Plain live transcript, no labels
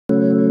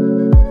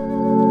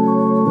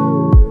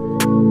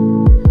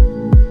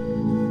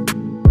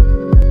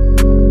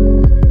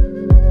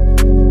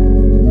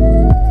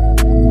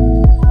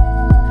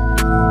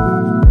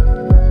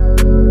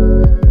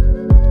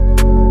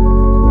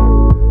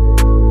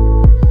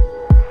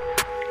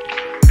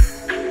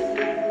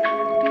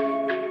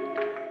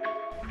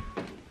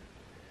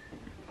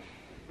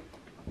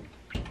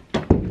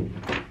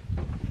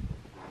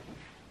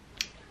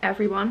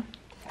everyone.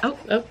 Oh.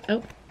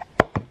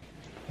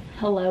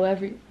 Hello,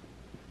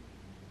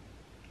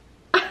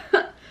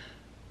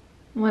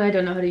 when I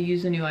don't know how to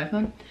use the new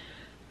iPhone.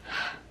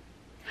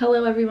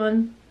 Hello,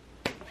 everyone.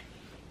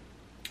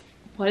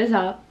 What is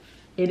up?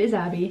 It is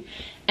Abby,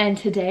 and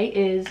today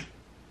is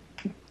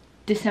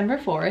December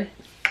 4th,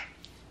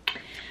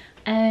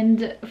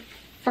 and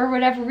for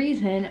whatever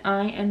reason,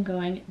 I am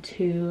going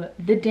to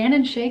the Dan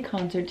and Shay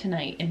concert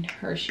tonight in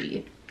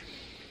Hershey.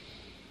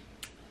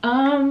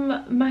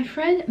 My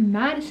friend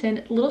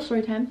Madison, little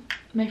story time.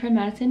 My friend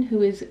Madison,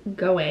 who is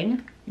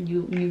going,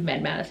 you've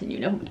met Madison, you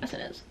know who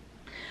Madison is.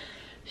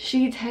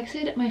 She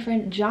texted my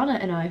friend Jana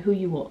and I, who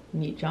you will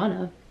meet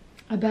Jana,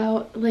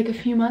 about like a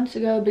few months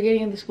ago,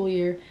 beginning of the school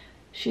year.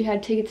 She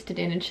had tickets to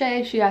Dan and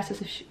Shay. She asked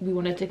us if we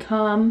wanted to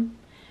come,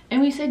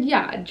 and we said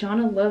yeah.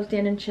 Jana loves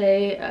Dan and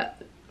Shay.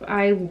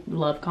 I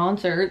love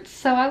concerts,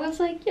 so I was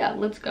like, yeah,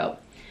 let's go.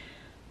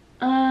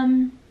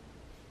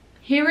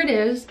 Here it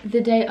is, the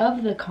day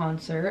of the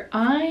concert.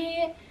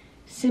 I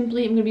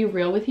simply am gonna be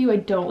real with you. I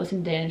don't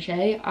listen to Dan and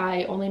Shay.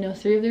 I only know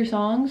 3 of their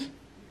songs.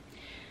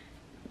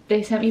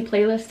 They sent me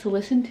playlists to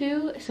listen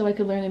to so I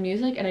could learn the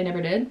music, and I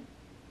never did.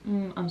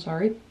 I'm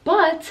sorry.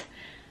 But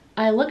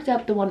I looked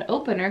up the one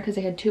opener, because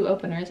they had 2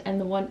 openers,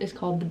 and the one is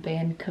called the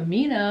band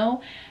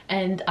Camino,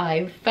 and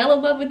I fell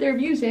in love with their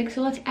music,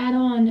 so let's add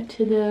on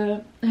to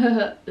the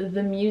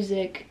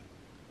music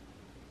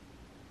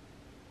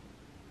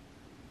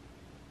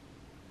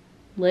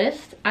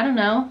list. I don't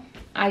know.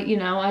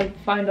 I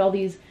find all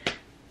these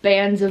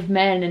bands of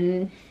men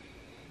and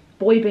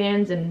boy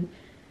bands, and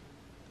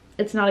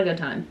it's not a good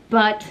time.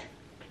 But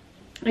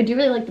I do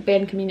really like the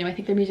band Camino. I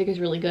think their music is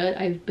really good.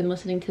 I've been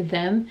listening to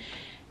them,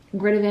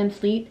 Greta Van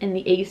Fleet, and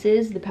the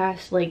Aces the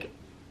past like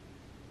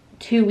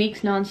 2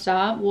 weeks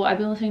non-stop. Well, I've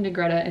been listening to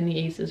Greta and the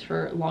Aces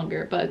for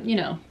longer, but you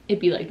know,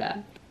 it'd be like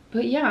that.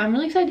 But yeah, I'm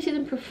really excited to see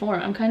them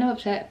perform. I'm kind of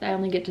upset I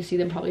only get to see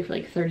them probably for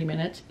like 30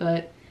 minutes,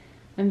 but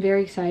I'm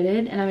very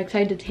excited, and I'm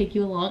excited to take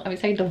you along. I'm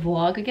excited to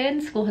vlog again.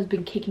 School has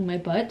been kicking my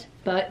butt,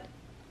 but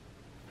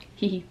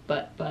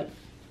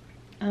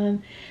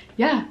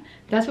yeah,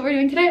 that's what we're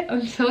doing today.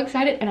 I'm so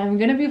excited, and I'm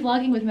gonna be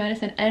vlogging with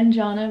Madison and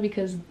Jana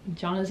because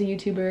Jana's a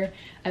YouTuber.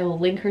 I will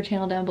link her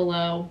channel down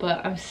below,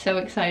 but I'm so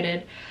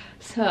excited.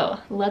 So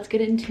let's get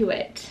into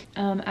it.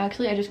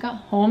 Actually, I just got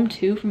home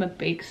too from a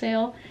bake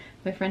sale.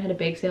 My friend had a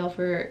bake sale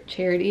for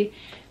charity,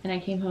 and I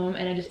came home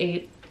and I just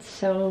ate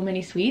so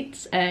many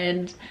sweets,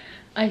 and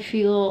I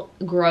feel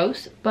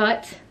gross,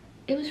 but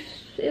it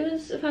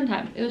was a fun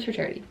time. It was for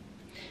charity.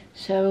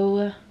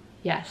 So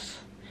yes,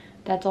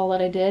 that's all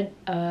that I did.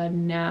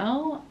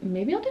 Now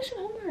maybe I'll do some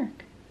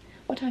homework.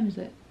 What time is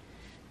it?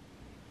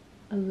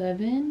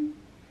 11?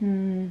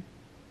 I'm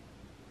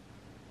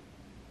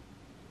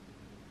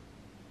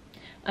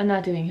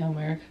not doing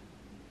homework.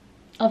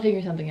 I'll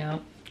figure something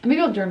out.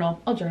 Maybe I'll journal.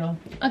 I'll journal.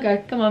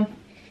 Okay, come on.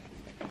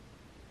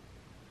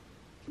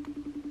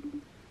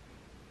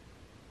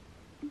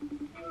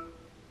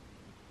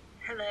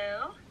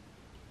 Hello?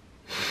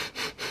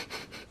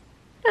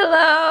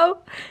 Hello.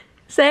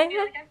 Say I feel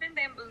like I've been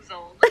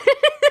bamboozled.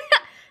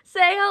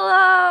 Say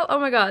hello. Oh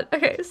my god.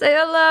 Okay, say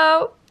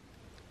hello.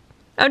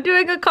 I'm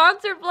doing a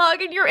concert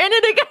vlog and you're in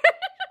it again.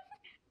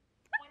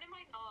 When am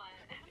I not?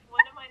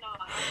 When am I not?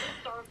 I'm the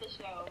star of the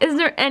show. Is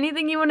there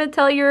anything you want to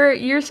tell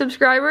your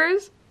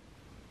subscribers?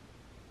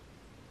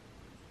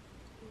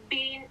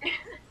 Bean.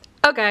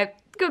 Okay,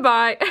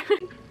 goodbye.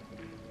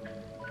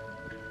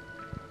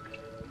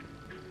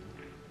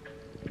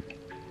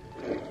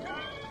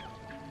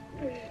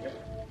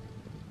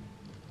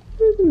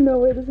 There's no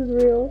way this is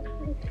real.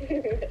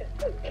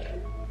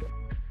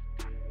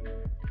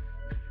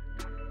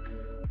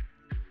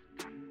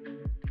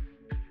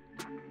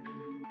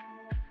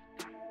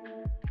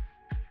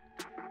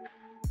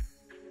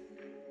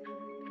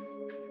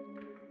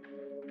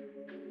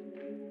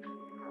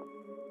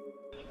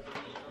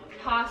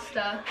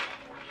 Pasta.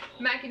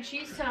 Mac and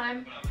cheese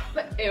time.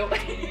 But ew.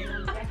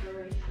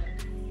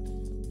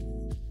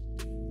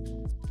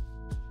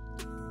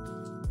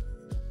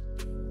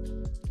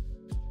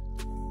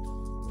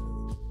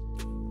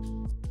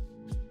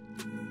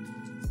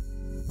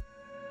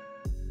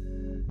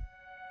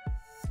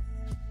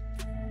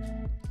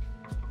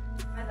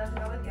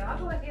 I'll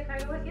go with you. Can I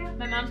go with you?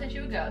 My mom said she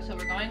would go, so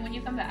we're going when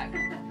you come back. I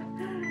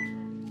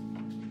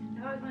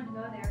always wanted to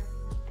go there.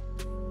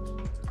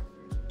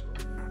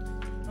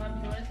 Mom, do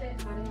you want to say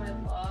hi to my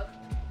vlog?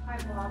 Hi,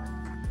 vlog.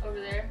 Over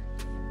there.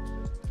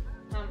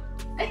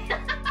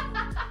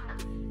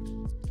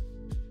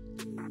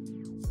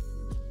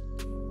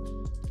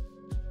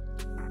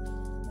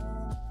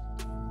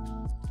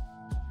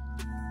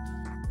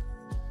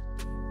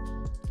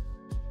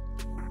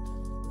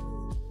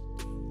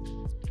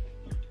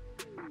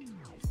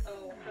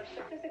 Oh, her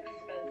stuff is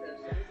expensive,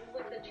 so this is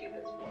like the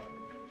cheapest one.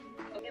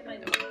 I'll get my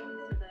notes so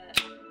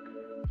that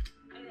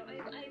I don't know. I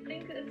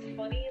think it's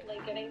funny,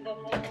 like getting the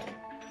whole. For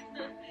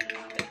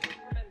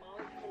my mom,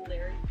 it's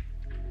hilarious.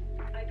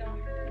 I got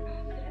her.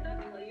 Did I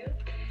not tell you?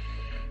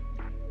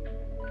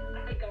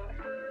 I got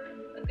her.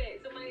 Okay,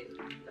 so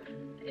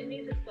it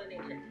needs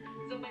explanation.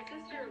 So my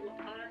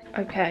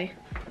Okay,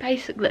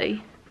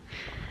 basically,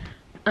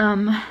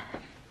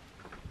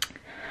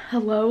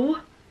 hello?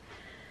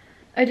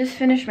 I just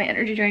finished my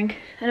energy drink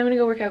and I'm gonna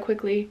go work out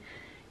quickly.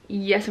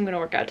 Yes, I'm gonna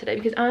work out today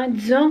because I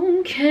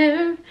don't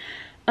care.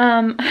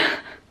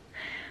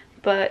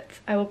 But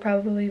I will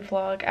probably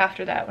vlog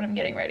after that when I'm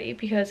getting ready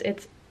because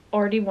it's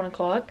already 1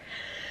 o'clock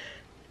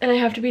and I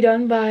have to be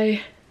done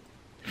by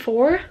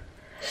 4.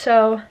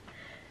 So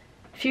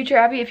future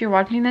Abby, if you're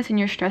watching this and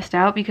you're stressed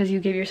out because you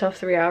gave yourself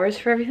 3 hours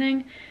for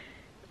everything,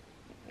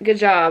 good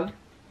job.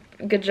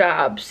 Good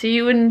job. See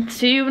you in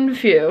a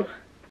few.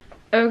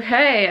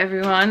 Okay,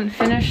 everyone,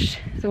 finished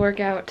the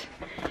workout.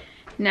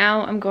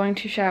 Now I'm going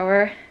to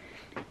shower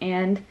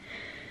and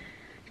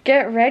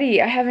get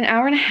ready. I have an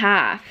hour and a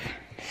half.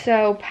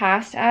 So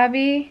past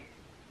Abby,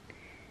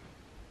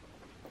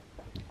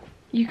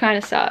 you kind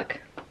of suck.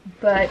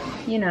 But,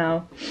 you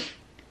know,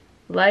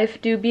 life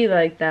do be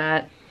like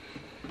that.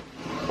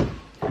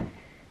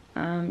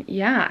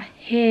 Yeah,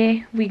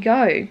 here we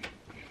go.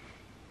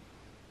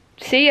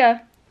 See ya.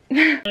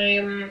 I'm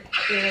cleaning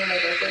my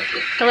burger.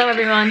 Hello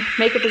everyone,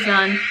 makeup is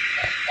done.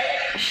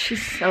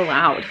 She's so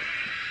loud.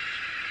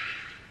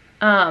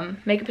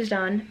 Makeup is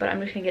done, but I'm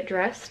just gonna get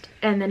dressed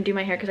and then do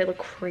my hair because I look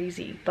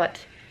crazy,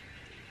 but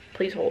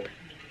please hold.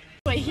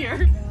 Wait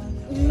here.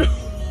 No.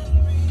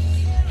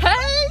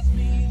 Hey!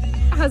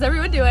 How's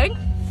everyone doing?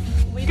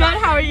 Good,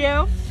 how are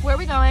you? Where are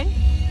we going?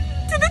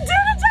 To the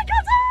Dan and Shay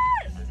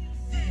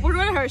concert! We're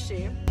going to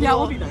Hershey. Yeah,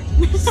 we'll be there.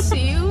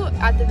 See you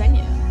at the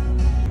venue.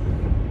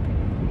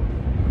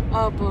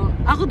 Opo.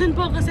 Ako din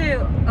po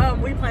kasi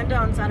we planned it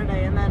on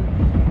Saturday and then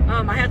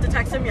I had to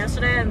text him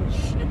yesterday and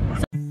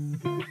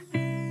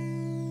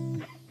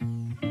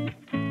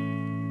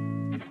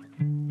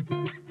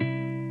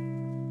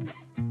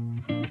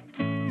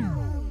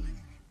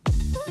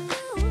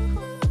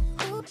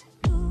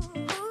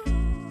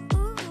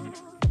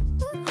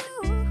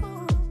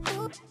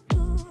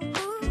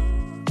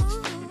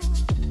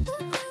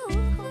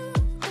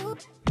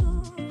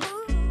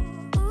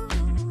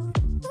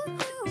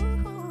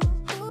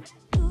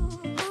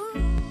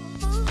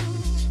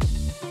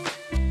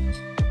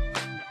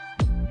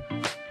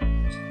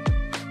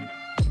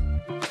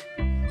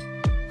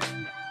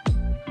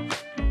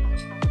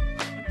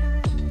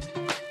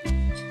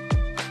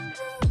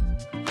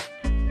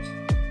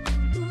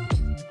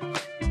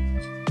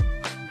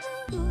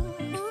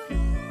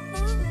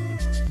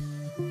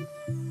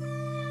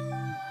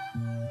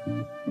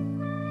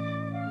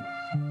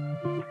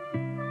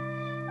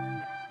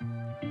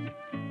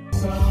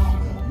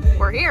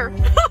We're here.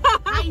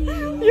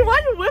 you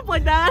why you whip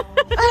like that?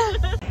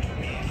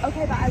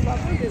 Okay, but I love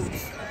her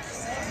boots.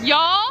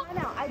 Y'all,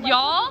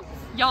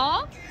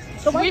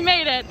 we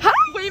made it. Huh?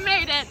 We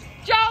made it.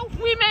 Joe,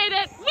 we made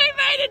it. We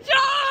made it,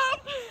 Joe!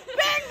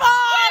 Bing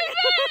bong!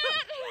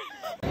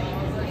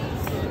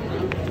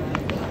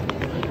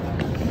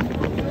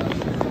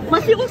 My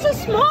feet look so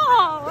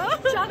small.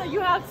 Jana, you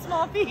have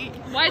small feet.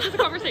 Why is this a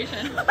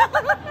conversation?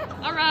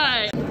 All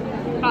right.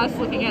 Us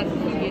looking at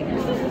feet.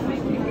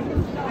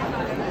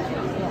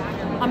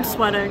 I'm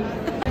sweating.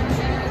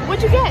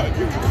 What'd you get?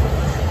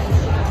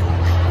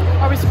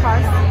 Are we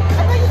surprised? I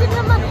thought you didn't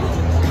have money.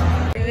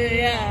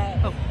 Yeah.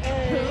 Oh.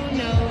 Who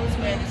knows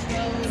when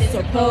it's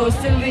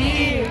supposed to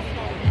leave?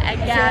 I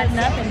got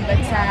nothing but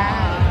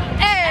time.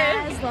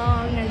 Hey. As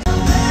long as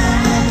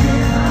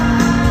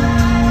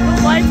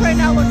the lights right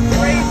now look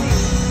crazy.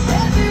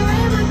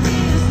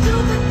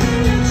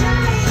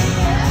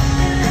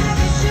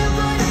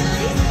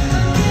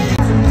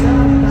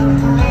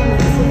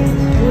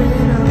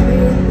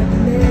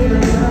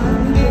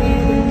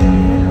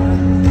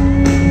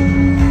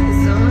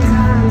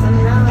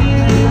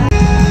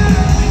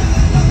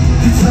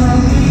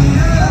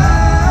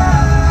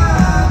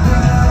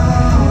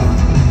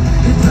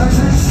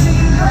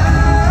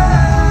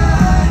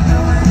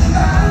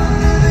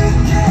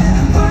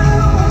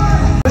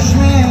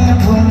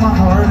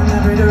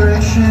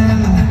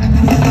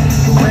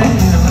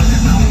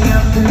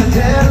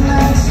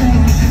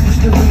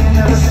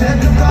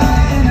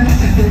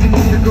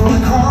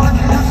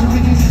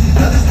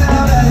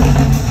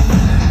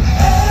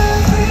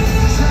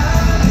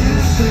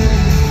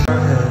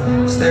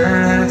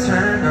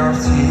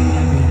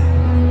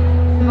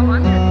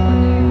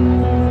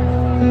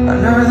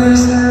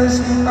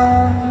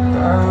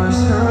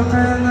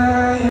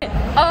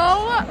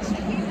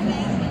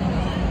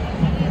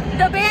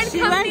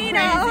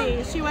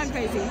 She went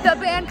crazy. The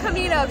band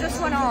Camino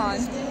just went on.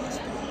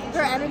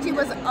 Her energy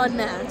was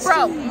unmatched.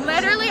 Bro,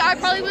 literally, I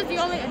probably was the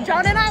only,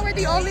 John and I were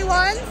the only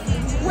ones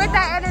with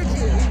that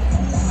energy.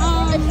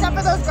 Except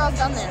for those girls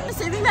down there.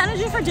 Saving the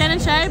energy for Dan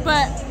and Shay,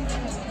 but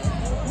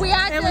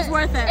it was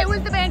worth it. It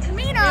was the band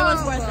Camino. It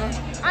was worth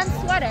it. I'm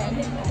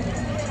sweating.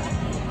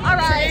 All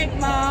right. Take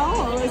my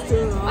horse to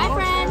the Bye,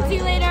 friends. See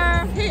you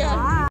later.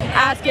 Yeah.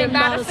 Asking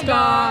about a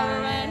scar,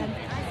 and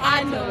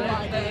I know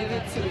I gave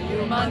it to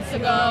you months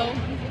ago.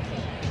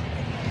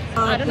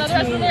 I don't know the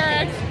rest of the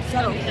lyrics.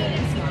 Settle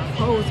things, my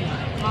pose,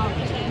 my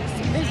apologies.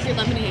 This is your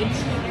lemonade.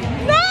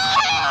 No!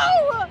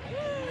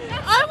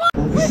 I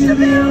want We should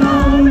be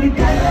alone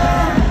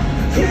together.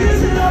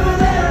 Kiss it over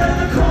there in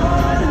the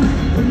corner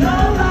where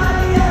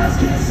nobody else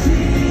can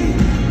see.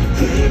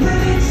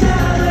 Keeping each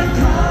other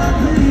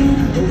company.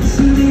 We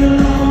should be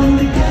alone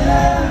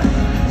together.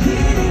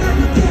 Heating up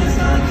against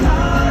my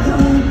car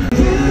door.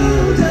 You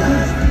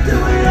just do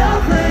it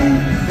all thing.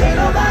 Ain't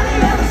nobody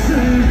else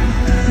seen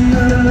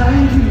another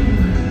like you.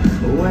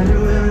 When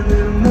you're wearing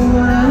the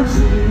moonlight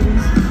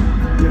jeans,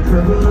 your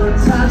purple or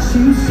tight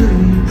shoe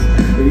sleeves,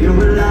 you're a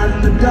light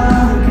in the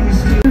dark and you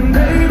scream,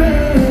 baby.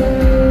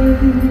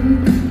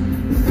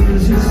 It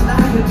feels just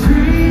like a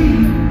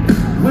dream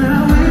when I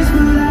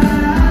whisper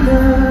that I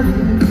love you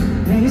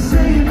and you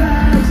say it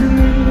back to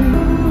me.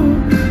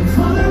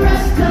 For the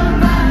rest of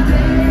my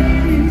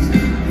days,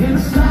 in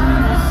the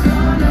sun of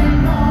Sunday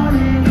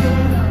morning,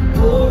 in the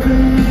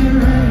pouring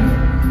rain,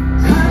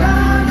 I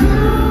got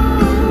you.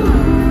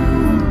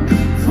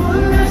 For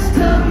the rest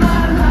of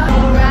my life,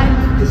 alright,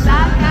 'cause I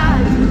got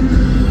you.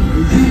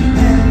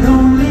 And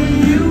only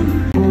you.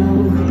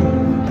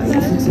 I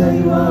used to tell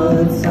you all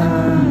the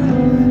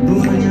time, but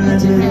when you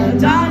let your head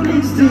down,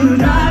 it still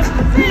drives me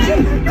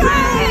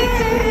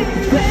crazy.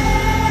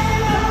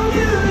 I'm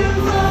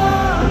beautiful.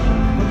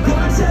 I'm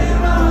gonna tell you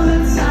all the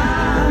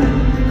time,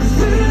 'cause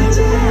when you let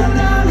your head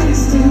down, it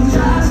still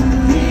drives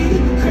me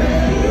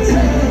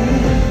crazy.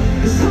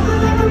 It's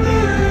something like a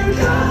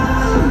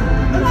miracle.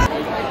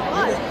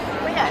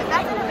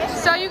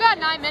 So you got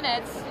 9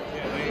 minutes.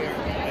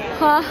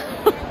 Huh?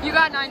 You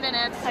got 9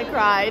 minutes. I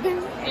cried.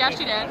 Yeah,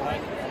 she did.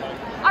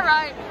 All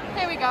right,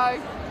 here we go.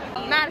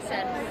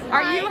 Madison,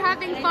 are you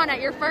having fun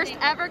at your first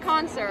ever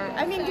concert?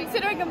 I mean,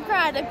 considering I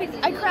cried, I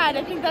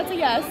think that's a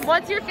yes.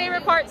 What's your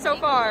favorite part so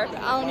far?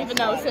 I don't even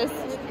know, sis.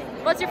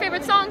 What's your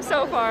favorite song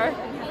so far?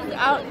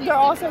 They're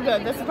all so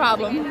good, that's the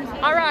problem.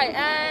 All right,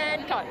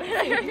 and cut.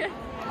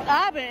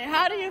 Abby,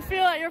 how do you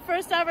feel at your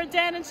first ever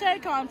Dan and Shay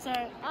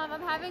concert?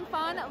 I'm having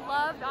fun.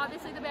 Loved,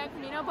 obviously, the band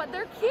Camino, but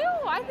they're cute.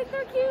 I think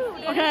they're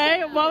cute.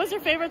 Okay, what was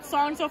your favorite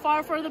song so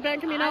far for the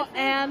band Camino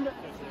and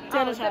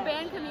Dan and Shay? The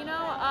band Camino,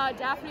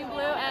 Daphne Blue,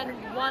 and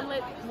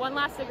One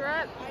Last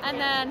Cigarette, and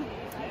then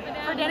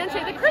for Dan and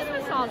Shay, the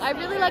Christmas song. I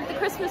really like the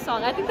Christmas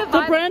song. I think the vibe.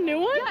 The brand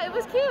new one? Yeah, it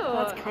was cute.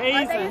 That's crazy.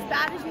 Are they as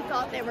bad as you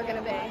thought they were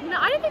gonna be? No,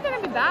 I didn't think they're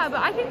gonna be bad,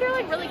 but I think they're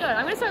like really good.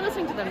 I'm gonna start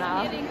listening to them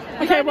now.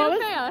 Okay, what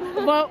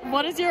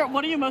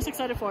what are you most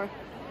excited for?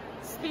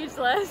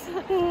 Speechless.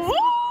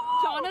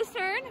 Jana's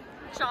turn.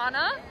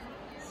 Jana.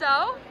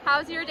 So,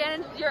 how's your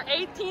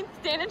 18th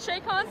Dan and Shay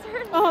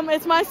concert?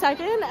 It's my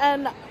second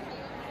and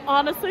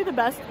honestly the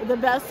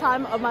best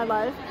time of my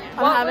life.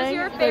 What was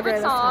your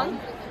favorite song?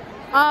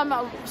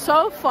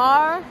 So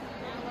far,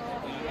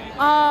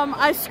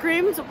 I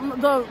screamed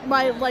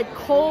my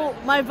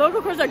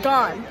vocal cords are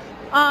gone.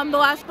 The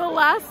last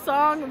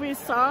song we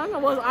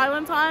sung was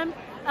Island Time,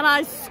 and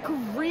I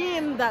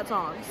screamed that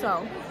song.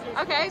 So.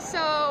 Okay,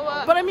 so.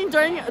 But I mean,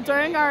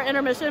 during our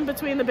intermission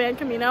between the band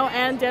Camino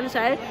and Dan and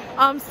Shay,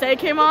 Stay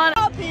came on.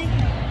 If you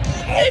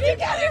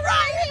get it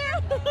right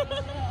here.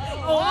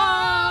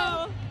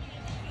 Whoa.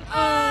 Oh,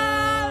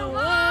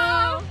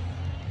 whoa.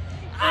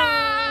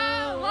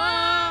 Oh,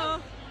 whoa.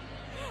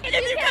 If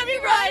you get me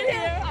right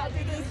here, I'll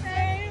do the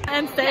same.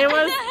 And Stay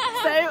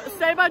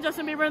by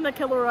Justin Bieber and the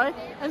Kilroy.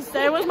 And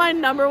Stay was my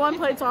 #1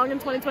 played song in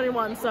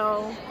 2021.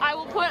 So I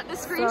will put the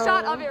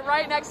screenshot of it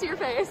right next to your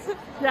face.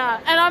 Yeah,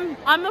 and I'm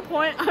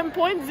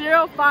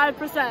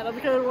 0.05% of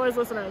the Kilroy's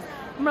listeners.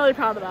 I'm really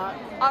proud of that.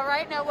 All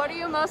right, now what are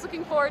you most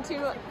looking forward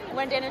to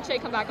when Dan and Shay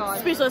come back on?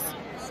 Speechless.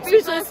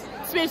 Speechless.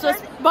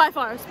 By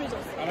far,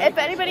 speechless. If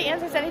anybody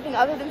answers anything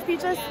other than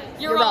speechless,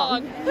 you're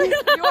wrong.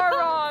 You're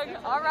wrong.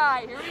 All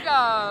right, here we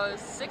go.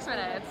 6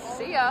 minutes.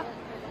 See ya.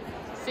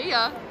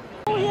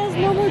 Oh, he has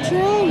no more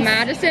drinks.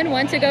 Madison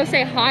went to go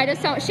say hi to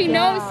someone. She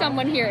knows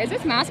someone here. Is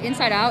this mask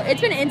inside out?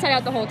 It's been inside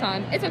out the whole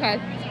time. It's okay.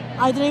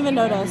 I didn't even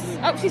notice.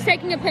 Oh, she's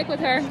taking a pic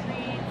with her.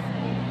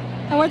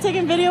 And we're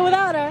taking video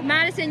without her.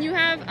 Madison, you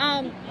have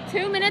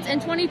 2 minutes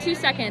and 22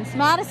 seconds.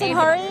 Madison,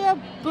 hurry your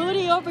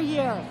booty over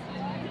here.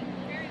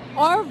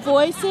 Our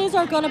voices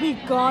are gonna be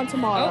gone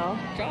tomorrow. Oh,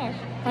 Josh.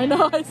 I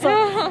know, I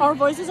saw. Our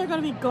voices are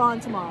gonna be gone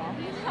tomorrow.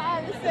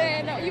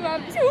 Madison, you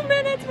have 2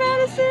 minutes,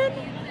 Madison.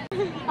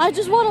 I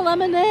just want a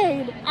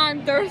lemonade.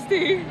 I'm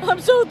thirsty. I'm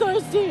so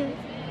thirsty.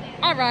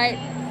 All right.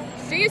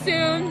 See you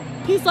soon.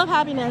 Peace, love,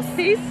 happiness.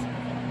 Peace.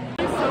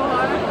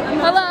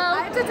 Hello.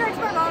 I have to text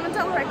my mom and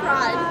tell her I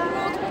cried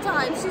multiple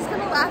times. She's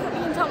gonna laugh at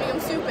me and tell me I'm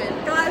stupid.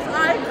 Guys,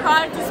 I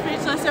cried to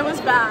Speechless. It was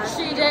bad.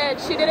 She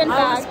did in fact.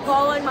 I was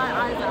bawling my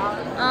eyes out.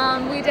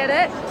 We did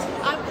it.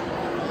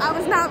 I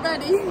was not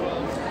ready.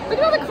 Look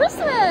at all the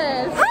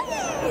Christmas.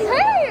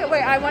 Hey!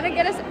 Wait, I want to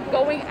get us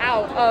going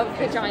out of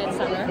the Giant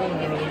Center.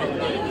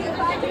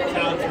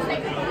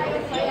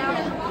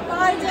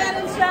 Bye, Dan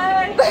and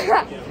Shay.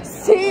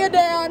 See you,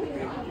 Dan.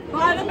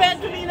 Bye, the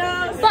band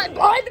Camino.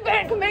 Bye, the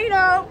band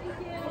Camino.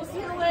 We'll see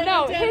you later.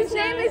 No, Dan his and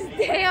name Shay. is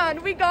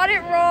Dan. We got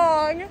it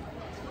wrong.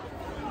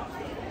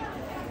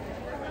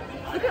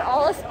 Look at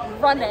all us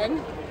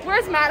running.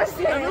 Where's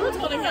Madison? Everyone's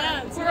holding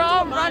hands. We're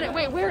all running.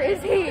 Wait, where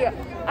is he?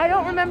 I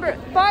don't remember.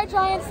 Bye,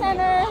 Giant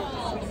Center.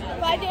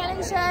 Bye, Dan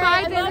and Shay.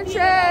 Bye, Dan and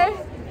Shay.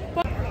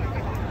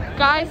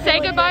 Guys, say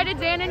goodbye to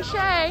Dan and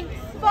Shay.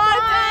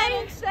 Bye,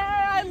 Dan and Shay.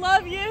 I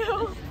love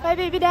you. Bye,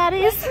 baby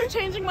daddies. You're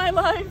changing my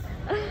life.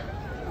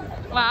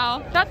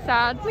 Wow, that's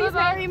sad. Please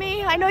marry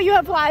me. I know you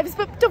have wives,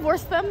 but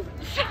divorce them.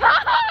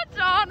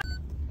 John.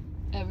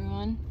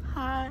 Everyone,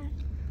 Hi.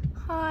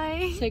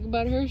 Hi. say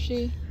goodbye to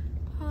Hershey.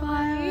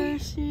 Bye,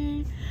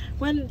 Hershey.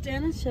 When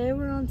Dan and Shay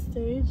were on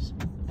stage,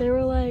 they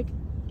were like...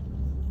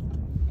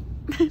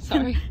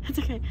 Sorry. It's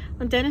okay.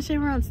 When Dan and Shay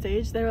were on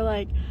stage, they were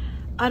like,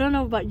 I don't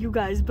know about you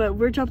guys, but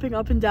we're jumping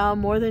up and down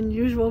more than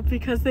usual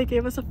because they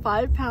gave us a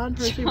 5-pound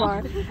Hershey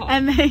bar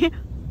and they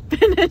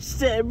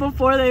finished it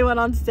before they went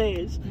on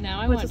stage. Now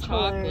I Which want is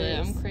chocolate.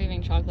 hilarious. I'm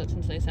craving chocolate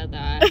since they said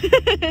that.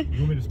 You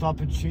want me to stop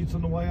at Sheets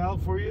on the way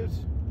out for you?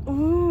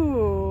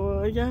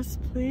 Ooh, yes,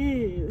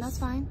 please. That's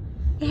fine.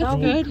 That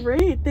would be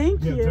great.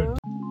 Thank Yeah, you.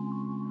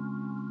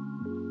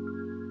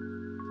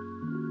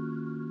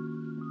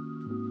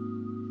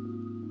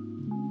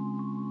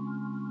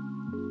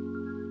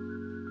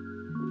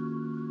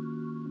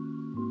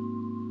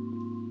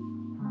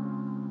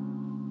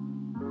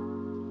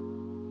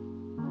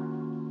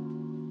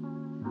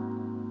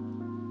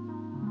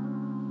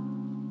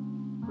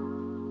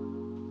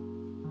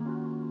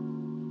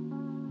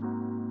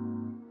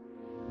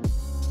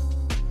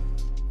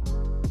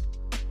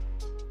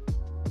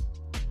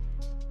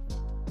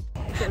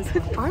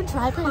 Our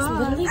driver is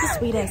literally the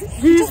sweetest.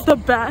 He's the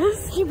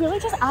best. He really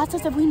just asked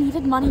us if we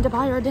needed money to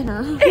buy our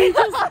dinner. He's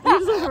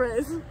a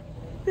Riz.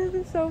 This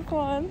is so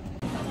fun.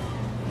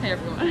 Hey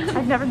everyone.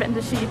 I've never been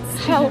to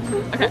Sheets. Help.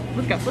 Okay,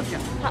 let's go. Let's go.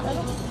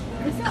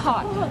 This is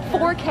caught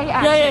 4K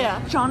action.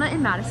 Yeah. Jana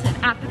and Madison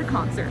after the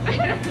concert.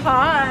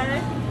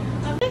 Hi.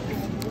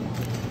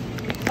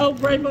 Oh,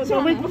 rainbow.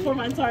 No, wait, before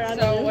mine. Sorry.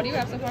 So what do you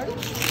have so far?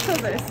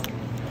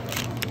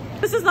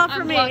 This is not for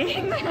I'm me.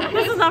 vlogging.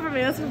 This is not for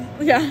me. This is,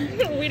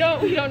 yeah. we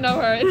don't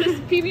know her. It's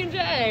just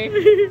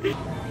PB&J.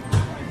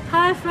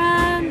 Hi,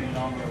 friend.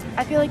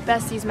 I feel like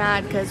Bestie's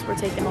mad because we're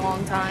taking a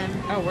long time.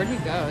 Oh, where'd he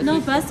go? Is No,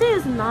 he... Bestie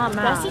is not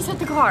mad. Bestie's at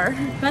the car.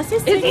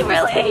 Bestie's Is he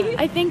really?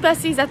 I think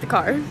Bestie's at the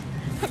car.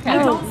 Okay.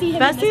 I don't see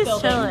him in this Bestie's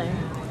building. chilling.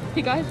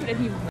 Hey guys, what did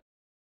he?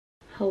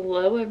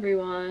 Hello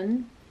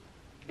everyone.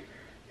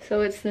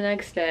 So it's the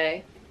next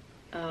day.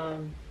 I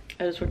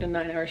just worked a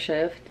 9-hour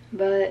shift,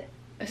 but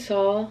I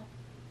saw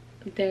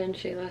Dan and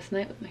Shay last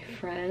night with my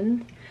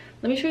friend.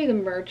 Let me show you the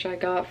merch I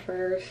got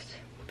first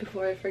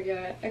before I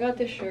forget. I got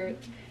this shirt.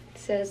 It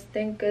says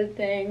 "Think Good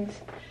Things."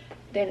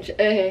 Dan and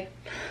Shay.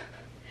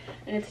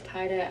 And it's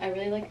tie-dye. I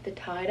really like the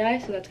tie-dye,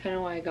 so that's kind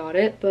of why I got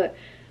it, but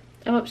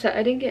I'm upset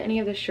I didn't get any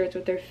of the shirts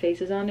with their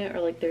faces on it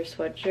or like their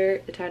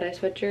sweatshirt, the tie-dye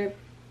sweatshirt.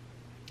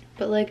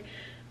 But like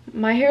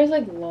my hair is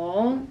like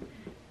long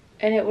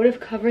and it would have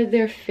covered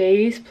their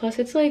face, plus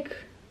it's like,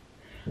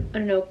 I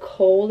don't know,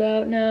 cold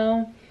out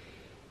now.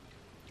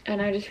 And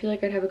I just feel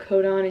like I'd have a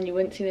coat on and you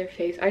wouldn't see their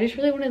face. I just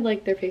really wanted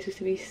like their faces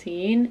to be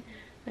seen.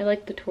 I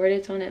like the tour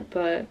dates on it,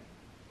 but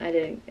I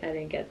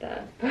didn't get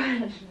that.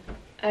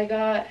 I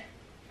got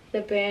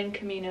the band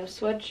Camino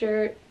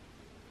sweatshirt.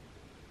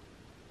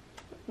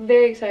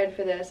 Very excited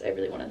for this. I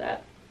really wanted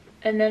that.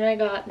 And then I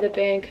got the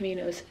band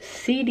Camino's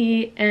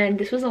CD, and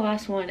this was the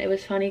last one. It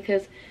was funny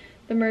because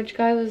the merch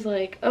guy was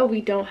like, oh,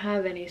 we don't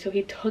have any. So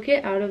he took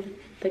it out of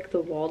like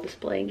the wall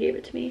display and gave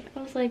it to me.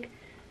 I was like,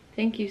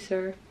 thank you,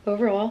 sir.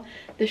 Overall,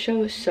 the show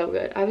was so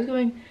good. I was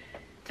going,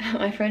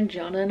 my friend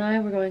Jana and I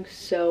were going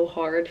so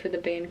hard for the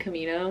band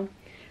Camino.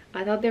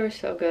 I thought they were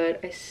so good.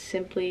 I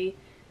simply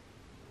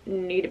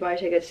need to buy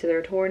tickets to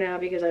their tour now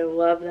because I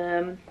love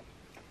them.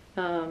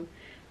 And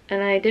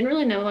I didn't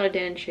really know a lot of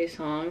Dan and Shay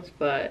songs,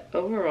 but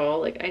overall,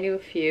 like, I knew a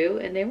few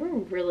and they were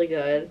really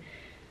good.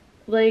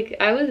 Like,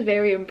 I was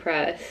very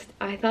impressed.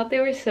 I thought they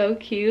were so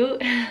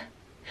cute.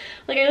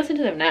 Like, I listen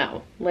to them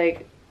now.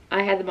 Like,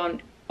 I had them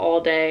on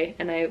all day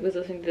and I was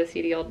listening to the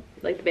CD,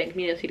 like the band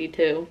Camino CD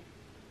too.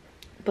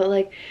 But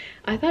like,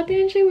 I thought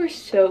Dan and Shay were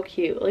so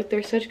cute. Like,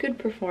 they're such good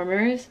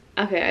performers.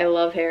 Okay, I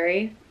love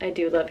Harry. I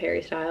do love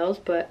Harry Styles,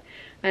 but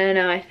I don't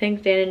know, I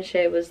think Dan and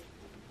Shay was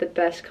the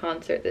best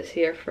concert this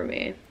year for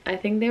me. I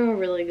think they were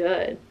really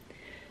good.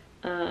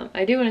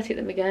 I do want to see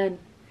them again.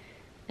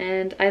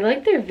 And I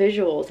like their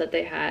visuals that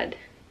they had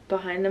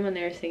behind them when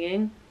they were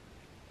singing.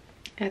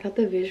 I thought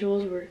the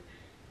visuals were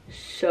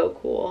so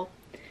cool.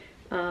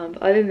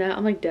 But other than that,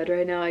 I'm like dead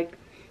right now. I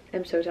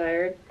am so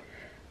tired.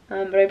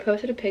 But I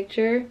posted a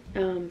picture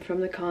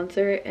from the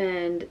concert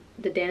and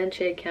the Dan and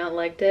Shay account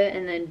liked it,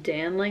 and then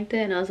Dan liked it,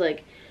 and I was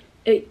like,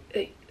 hey,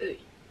 hey, hey.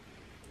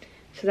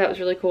 So that was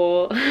really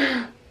cool.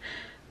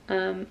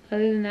 Other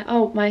than that,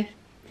 oh, my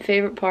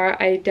favorite part,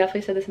 I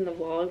definitely said this in the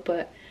vlog,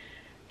 but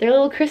their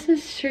little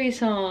Christmas tree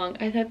song.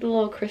 I thought the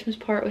little Christmas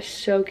part was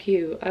so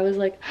cute. I was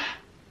like,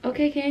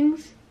 okay,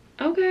 Kings,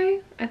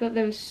 okay. I thought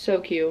that was so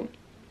cute.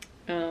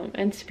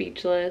 And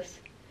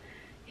speechless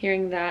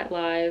hearing that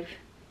live,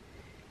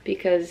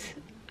 because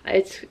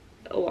it's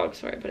a long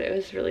story, but it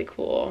was really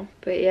cool.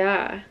 But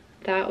yeah,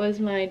 that was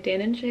my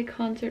Dan and Shay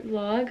concert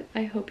vlog.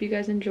 I hope you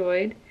guys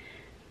enjoyed.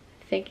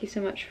 Thank you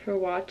so much for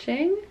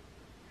watching.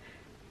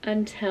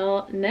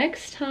 until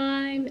next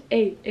time,